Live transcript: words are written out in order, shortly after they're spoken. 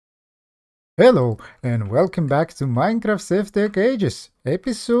Hello and welcome back to Minecraft SevTech Ages,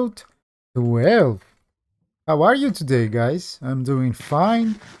 episode 12. How are you today, guys? I'm doing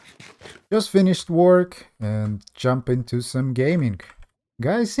fine. Just finished work and jump into some gaming.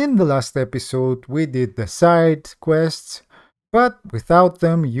 Guys, in the last episode we did the side quests, but without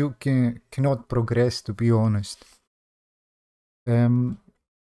them you cannot progress, to be honest.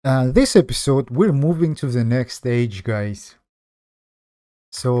 This episode we're moving to the next stage, guys.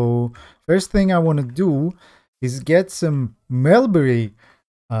 So first thing I want to do is get some mulberry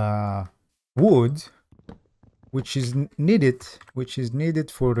wood, which is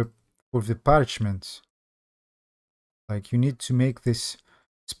needed for the parchments. Like, you need to make this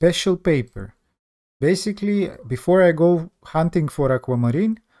special paper. Basically, before I go hunting for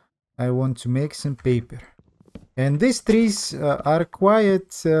aquamarine, I want to make some paper. And these trees are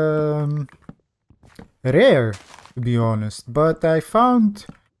quite rare, to be honest, but I found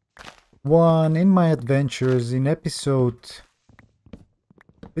one in my adventures in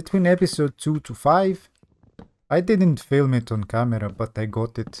between episode 2 to 5. I didn't film it on camera, but I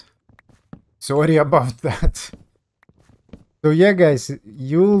got it. Sorry about that. So yeah, guys,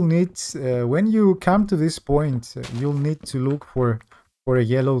 you'll need, when you come to this point, you'll need to look for a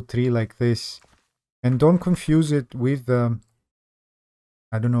yellow tree like this. And don't confuse it with, I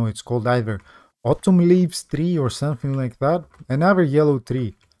don't know, it's called either autumn leaves tree or something like that. Another yellow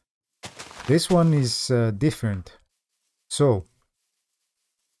tree. This one is different. So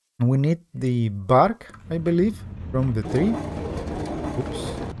we need the bark, I believe, from the tree.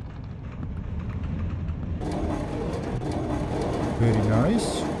 Oops. Very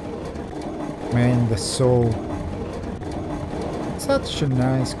nice. Man, the saw. Such a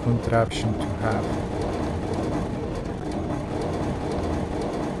nice contraption to have.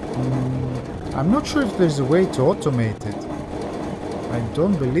 I'm not sure if there's a way to automate it. I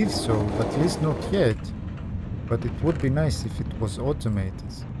don't believe so, at least not yet. But it would be nice if it was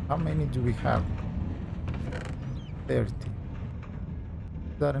automated. How many do we have? 30.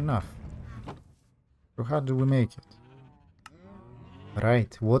 Is that enough? So how do we make it?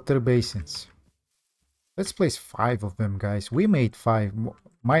 Right, water basins. Let's place 5 of them, guys. We made 5.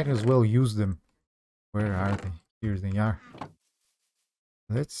 Might as well use them. Where are they? Here they are.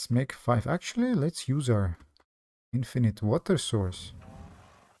 Let's make 5. Actually, let's use our infinite water source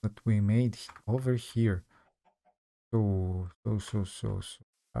that we made over here. So.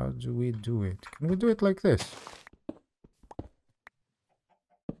 How do we do it? Can we do it like this?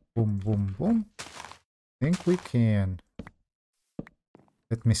 Boom, boom, boom. I think we can.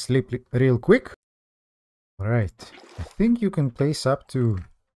 Let me sleep real quick. Alright. I think you can place up to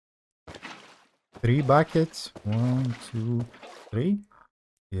 3 buckets. 1, 2, 3.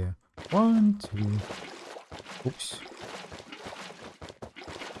 Yeah. 1, 2. Oops.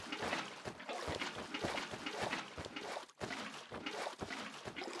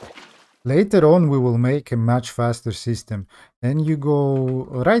 Later on we will make a much faster system. Then you go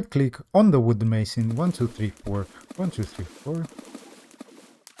right click on the wood mason. 1, 2, 3, 4. 1, 2, 3, 4.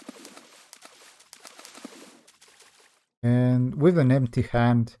 And with an empty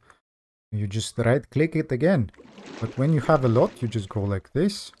hand you just right click it again. But when you have a lot, you just go like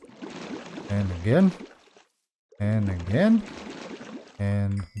this. And again. And again.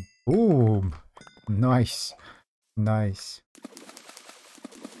 And boom. Nice. Nice.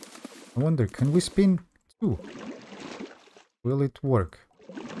 I wonder, can we spin 2? Will it work?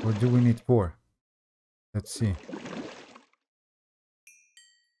 Or do we need 4? Let's see.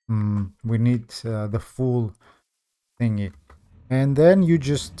 We need the full thingy. And then you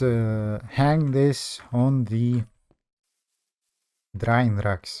just hang this on the drying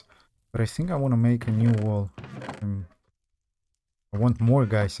racks. But I think I want to make a new wall. I want more,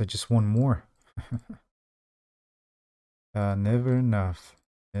 guys. I just want more. Never enough.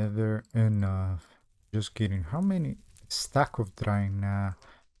 Never enough. Just kidding. How many? Stack of drying. Nah.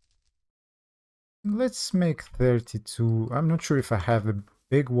 Let's make 32. I'm not sure if I have a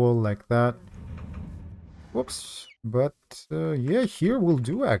big wall like that. Whoops. But yeah, here will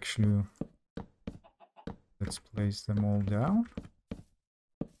do actually. Let's place them all down.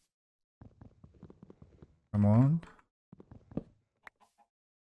 Come on.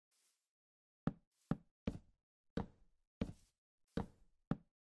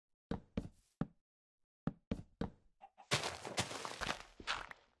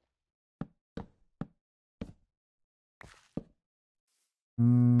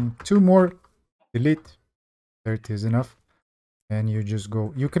 Two more. Delete. 30 is enough. And you just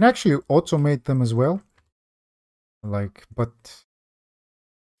go. You can actually automate them as well. Like, but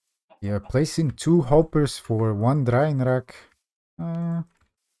yeah, placing 2 hoppers for 1 drying rack.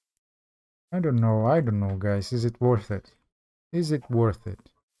 I don't know, guys. Is it worth it? Is it worth it?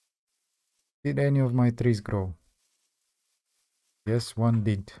 Did any of my trees grow? Yes, one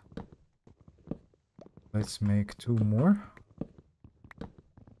did. Let's make 2 more.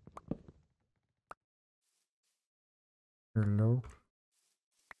 Hello.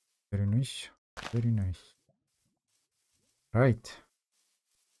 Very nice. Very nice. Right.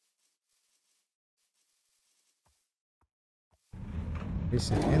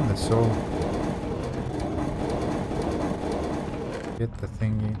 Place it in the soul. Get the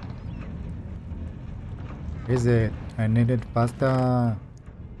thingy. Is it? I needed pasta.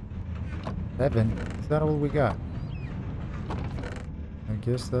 7. Is that all we got? I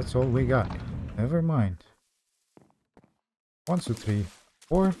guess that's all we got. Never mind. 1, 2, 3,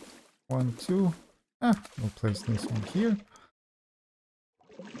 4. 1, 2. We'll place this one here.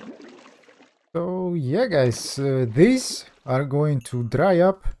 So yeah, guys, these are going to dry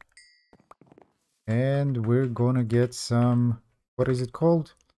up, and we're gonna get some. What is it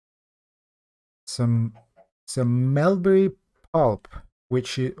called? Some mulberry pulp,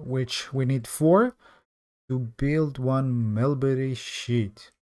 which we need 4 to build 1 mulberry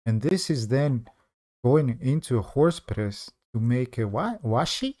sheet, and this is then going into a horse press to make a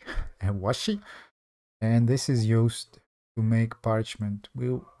washi, and this is used to make parchment,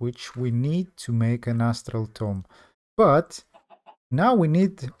 which we need to make an astral tome. But now we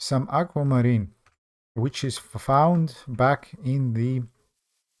need some aquamarine, which is found back in the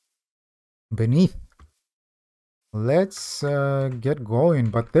beneath. Let's get going,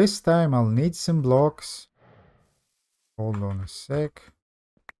 but this time I'll need some blocks. Hold on a sec.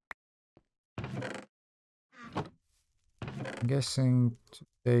 I'm guessing to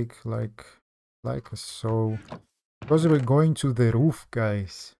take like so, because we're going to the roof,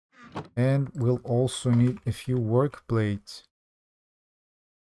 guys, and we'll also need a few work plates.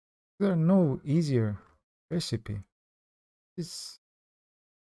 There's no easier recipe. This,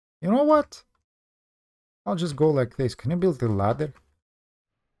 you know what? I'll just go like this. Can I build a ladder?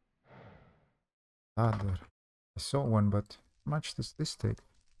 Ladder. I saw one, but how much does this take?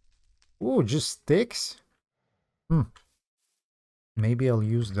 Oh, just sticks? Maybe I'll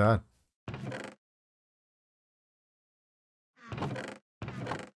use that.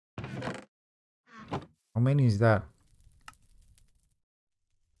 How many is that?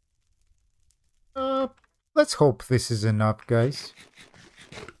 Let's hope this is enough, guys.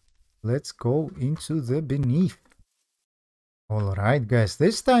 Let's go into the beneath. Alright, guys.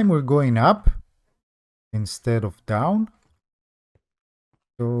 This time we're going up instead of down.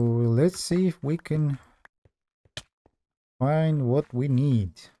 So let's see if we can find what we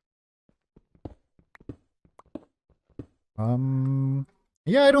need.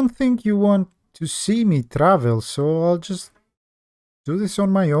 Yeah, I don't think you want to see me travel, so I'll just do this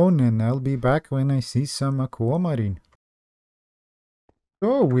on my own, and I'll be back when I see some aquamarine.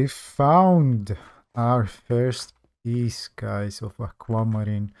 So we found our first piece, guys, of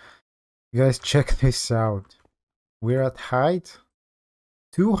aquamarine. You guys, check this out. We're at height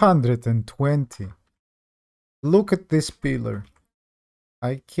 220. Look at this pillar.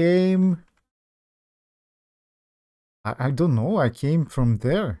 I don't know, I came from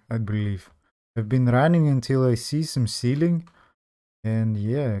there, I believe. I've been running until I see some ceiling. And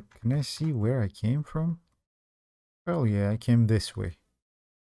yeah, can I see where I came from? Well, yeah, I came this way.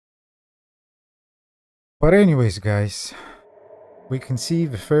 But anyways, guys, we can see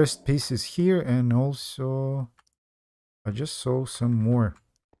the first pieces here, and also I just saw some more.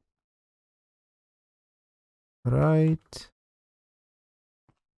 Right.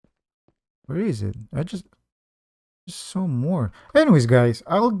 Where is it? I just saw more. Anyways, guys,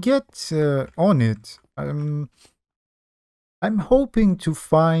 I'll get on it. I'm hoping to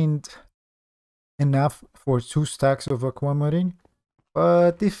find enough for 2 stacks of aquamarine.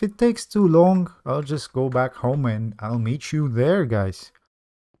 But if it takes too long, I'll just go back home and I'll meet you there, guys.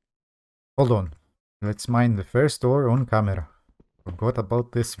 Hold on. Let's mine the first ore on camera. Forgot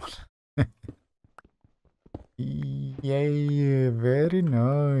about this one. Yay, very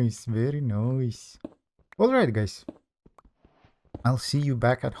nice, very nice. Alright, guys. I'll see you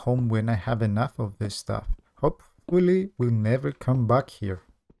back at home when I have enough of this stuff. Hopefully, we'll never come back here.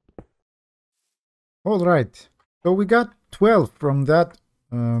 Alright, so we got 12 from that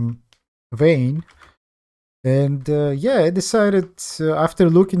vein. And yeah, I decided, after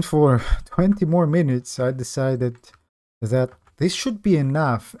looking for 20 more minutes, I decided that this should be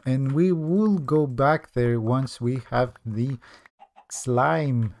enough. And we will go back there once we have the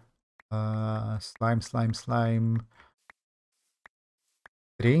slime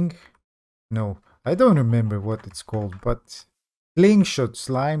ring. No, I don't remember what it's called, but Slingshot,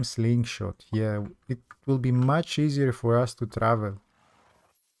 slime slingshot. Yeah, it will be much easier for us to travel.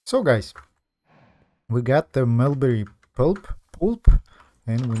 So guys, we got the mulberry pulp,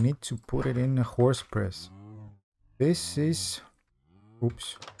 and we need to put it in a horse press. This is...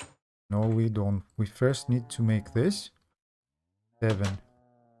 Oops. No, we don't. We first need to make this. 7.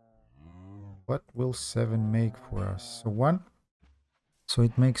 What will 7 make for us? So 1. So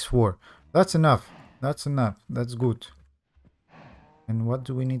it makes 4. That's enough. That's enough. That's good. And what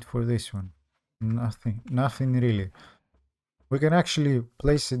do we need for this one? Nothing. Nothing really. We can actually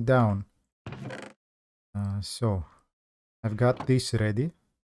place it down. So I've got this ready.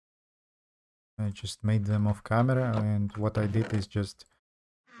 I just made them off camera, and what I did is just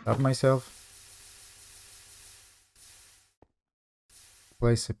stop myself,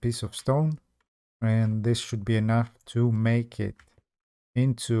 place a piece of stone, and this should be enough to make it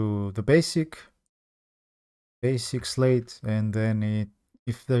into the basic slate, and then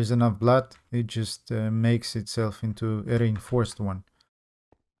if there's enough blood, it just makes itself into a reinforced one.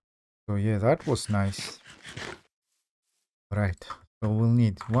 So yeah, that was nice. Right, so we'll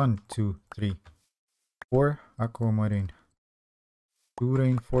need 1, 2, 3, 4 aquamarine, 2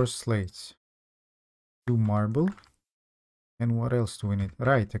 reinforced slates, 2 marble, and what else do we need?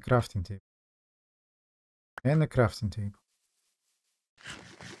 Right, a crafting table. And a crafting table.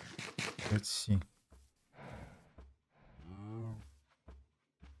 Let's see.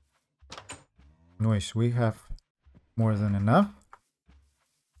 Nice, we have more than enough.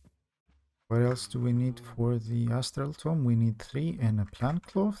 What else do we need for the astral tome? We need 3 and a plant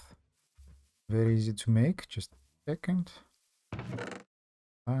cloth. Very easy to make, just a second.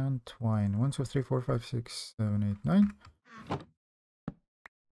 And twine. 1, 2, 3, 4, 5, 6, 7, 8, 9.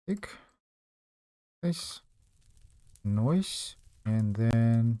 Thick. This. Noise. And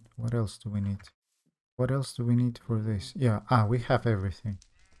then what else do we need? What else do we need for this? Yeah, we have everything.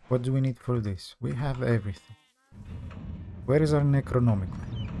 What do we need for this? We have everything. Where is our necronomical?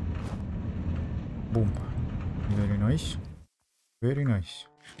 Boom. Very nice. Very nice.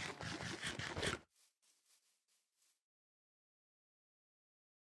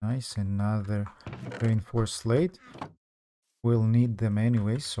 Nice, another reinforced slate. We'll need them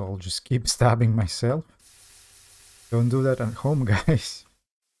anyway, so I'll just keep stabbing myself. Don't do that at home, guys.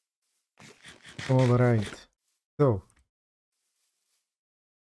 Alright. So.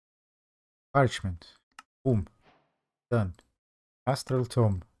 Parchment. Boom. Done. Astral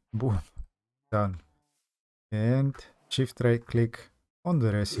tome. Boom. Done. And shift right click on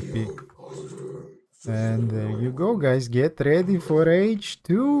the recipe. And there you go, guys. Get ready for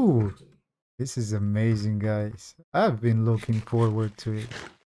H2. This is amazing, guys. I've been looking forward to it.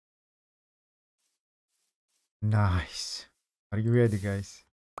 Nice. Are you ready, guys?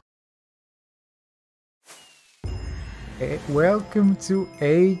 Welcome to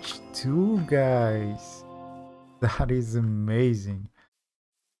H2, guys. That is amazing.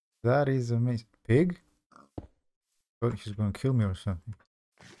 That is amazing. Pig? Thought he's gonna kill me or something.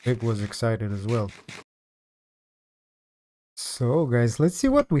 Pig was excited as well. So guys, let's see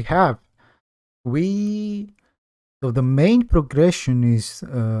what we have. So the main progression is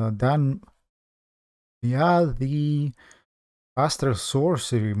done via the astral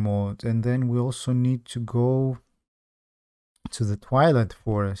sorcery mode, and then we also need to go to the Twilight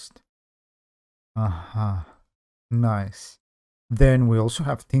Forest. Nice. Then we also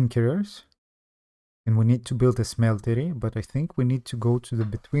have tinkerers, and we need to build a smeltery, but I think we need to go to the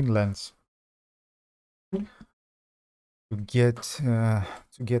Betweenlands to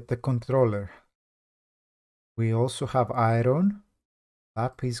get the controller. We also have iron,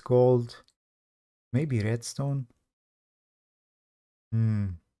 lapis gold, maybe redstone.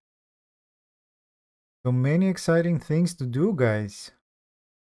 So many exciting things to do, guys.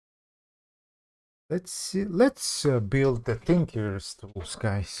 Let's see. Let's build the Tinker's tools,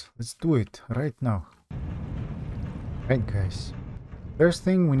 guys. Let's do it right now. Right, guys. First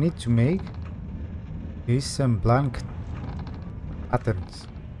thing we need to make is some blank patterns.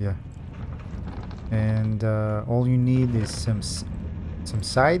 Yeah. And all you need is some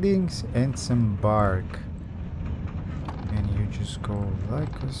sidings and some bark. And you just go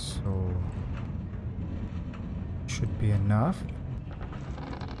like so. Should be enough.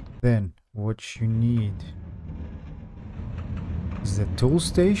 Then what you need is the tool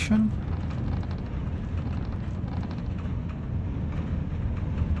station.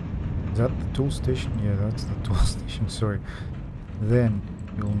 Is that the tool station? Yeah, that's the tool station, sorry. Then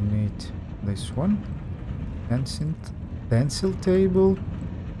you'll need this one, pencil table,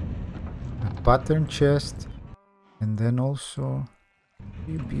 a pattern chest, and then also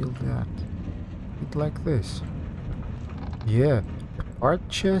you build that. It like this. Yeah, a part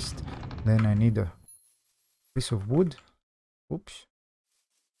chest. Then I need a piece of wood. Oops.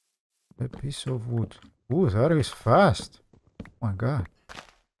 A piece of wood. Ooh, that is fast. Oh my god.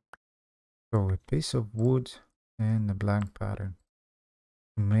 So a piece of wood and a blank pattern.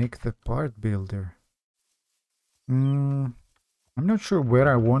 Make the part builder. I'm not sure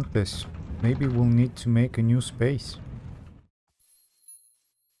where I want this. Maybe we'll need to make a new space.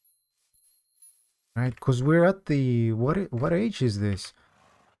 Right, because we're at the... What age is this?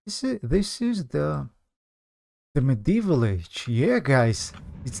 This is the medieval age. Yeah, guys.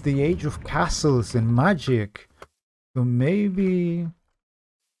 It's the age of castles and magic. So maybe...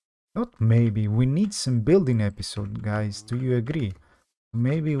 Not maybe. We need some building episode, guys. Do you agree?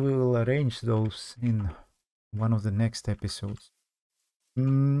 Maybe we will arrange those in one of the next episodes.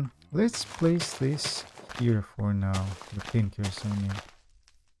 Let's place this here for now. The thinkers, I mean.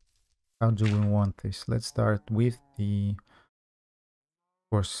 How do we want this? Let's start with the... Of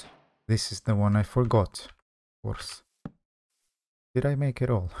course, this is the one I forgot. Of course. Did I make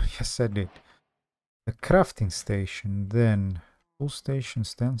it all? Yes, I did. The crafting station, then tool station,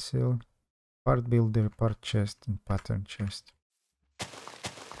 stencil, part builder, part chest, and pattern chest.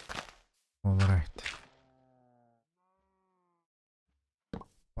 Alright.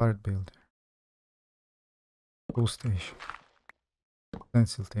 Part builder. Tool station.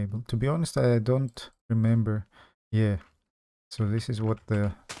 Stencil table. To be honest, I don't remember. Yeah. So this is what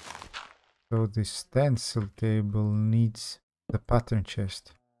the... So the stencil table needs the pattern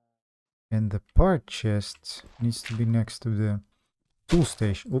chest. And the part chest needs to be next to the tool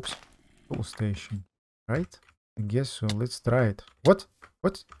station. Oops. Tool station. Right? I guess so. Let's try it. What?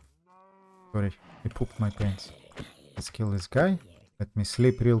 What? Sorry. I pooped my pants. Let's kill this guy. Let me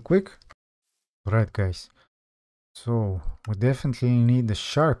sleep real quick. Alright, guys. So, we definitely need a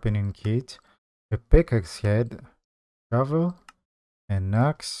sharpening kit, a pickaxe head, shovel, an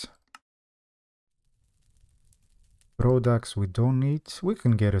axe. Products we don't need. We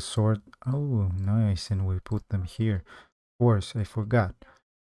can get a sword. Oh, nice. And we put them here. Of course, I forgot.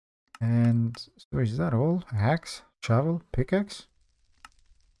 And so is that all? Axe, shovel, pickaxe?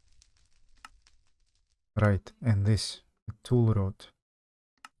 Right. And this, a tool rod.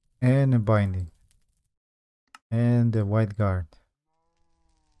 And a binding. And a white guard.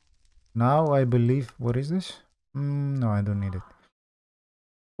 Now I believe... What is this? No, I don't need it.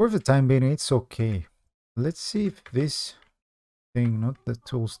 For the time being, it's okay. Let's see if this thing, not the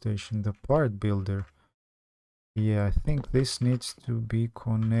tool station, the part builder. Yeah, I think this needs to be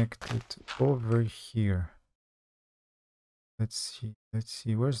connected over here. Let's see. Let's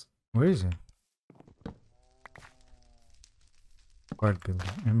see. Where is it? Part builder.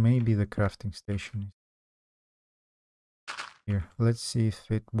 And maybe the crafting station is here. Let's see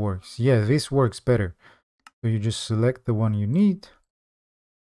if it works. Yeah, this works better. So you just select the one you need.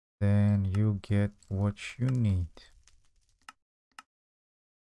 Then you get what you need.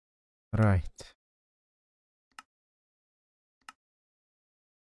 Right.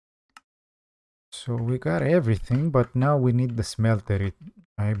 So we got everything, but now we need the smelter.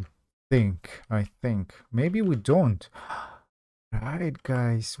 I think. Maybe we don't. Right,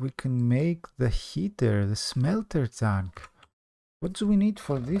 guys, we can make the heater, the smelter tank. What do we need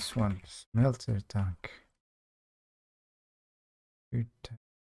for this one? Smelter tank.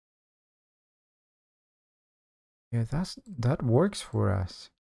 Yeah, that works for us.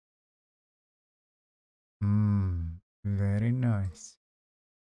 Very nice.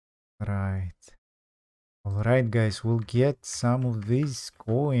 Right. Alright, guys, we'll get some of these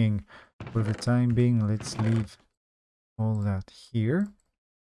going. For the time being, let's leave all that here.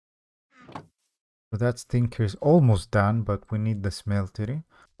 So that stinker's almost done, but we need the smeltery.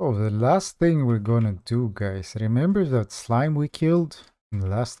 Oh, the last thing we're gonna do, guys. Remember that slime we killed in the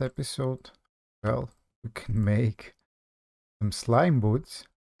last episode? Well, we can make some slime boots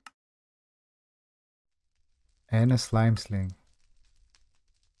and a Slimesling.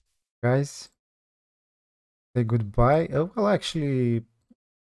 Guys, say goodbye. Well, actually,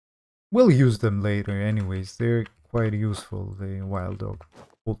 we'll use them later anyways. They're quite useful, the wild dog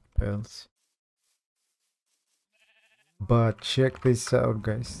boot pelts. But check this out,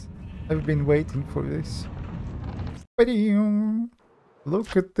 guys. I've been waiting for this.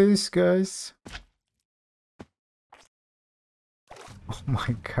 Look at this, guys. Oh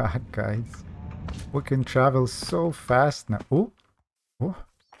my god, guys. We can travel so fast now. Oh,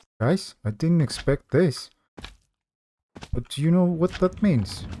 guys, I didn't expect this. But do you know what that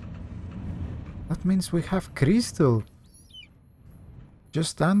means? That means we have crystal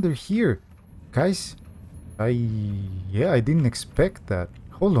just under here. Guys, I didn't expect that.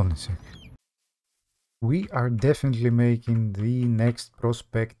 Hold on a sec. We are definitely making the next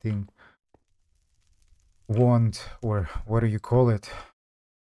prospecting wand, or what do you call it?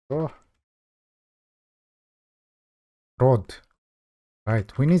 Oh, rod.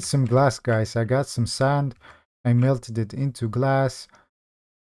 Right, we need some glass, guys. I got some sand. I melted it into glass.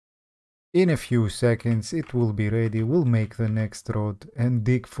 In a few seconds, it will be ready. We'll make the next rod and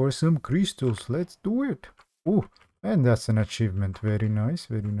dig for some crystals. Let's do it. Ooh, and that's an achievement. Very nice,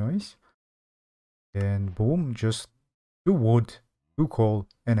 very nice. And boom, just 2 wood, 2 coal,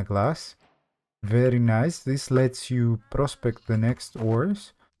 and a glass. Very nice. This lets you prospect the next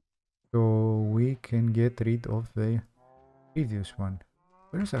ores, so we can get rid of the previous one.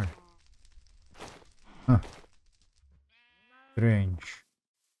 Where's our... Huh. Strange.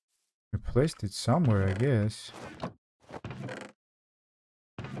 We placed it somewhere, I guess.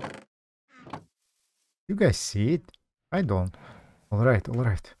 You guys see it? I don't. Alright,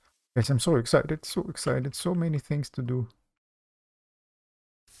 alright. Guys, I'm so excited, so excited. So many things to do.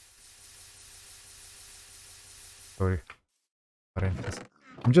 Sorry. Parentheses.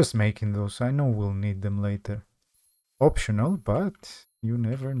 I'm just making those. I know we'll need them later. Optional, but you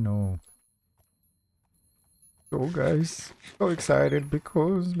never know. So guys, so excited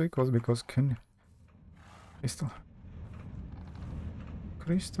because can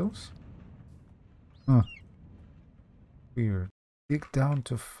crystals? Huh. Weird. Dig down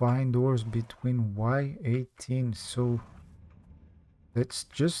to find ores between Y18. So let's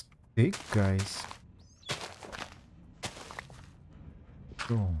just dig, guys.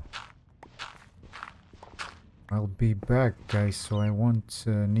 So I'll be back, guys, so I won't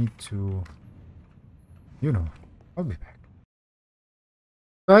need to, you know, I'll be back.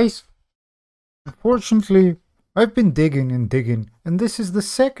 Guys, unfortunately, I've been digging and digging, and this is the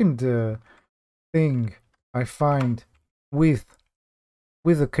second thing I find with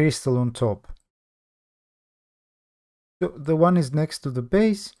a crystal on top. The one is next to the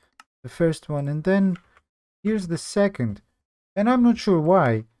base, the first one, and then here's the second. And I'm not sure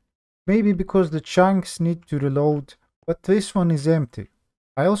why. Maybe because the chunks need to reload, but this one is empty.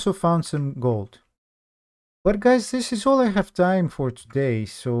 I also found some gold. But guys, this is all I have time for today,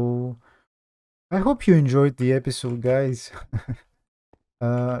 so I hope you enjoyed the episode, guys.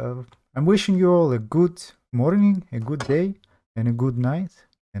 I'm wishing you all a good morning, a good day, and a good night,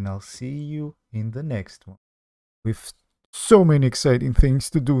 and I'll see you in the next one with so many exciting things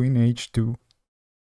to do in H2.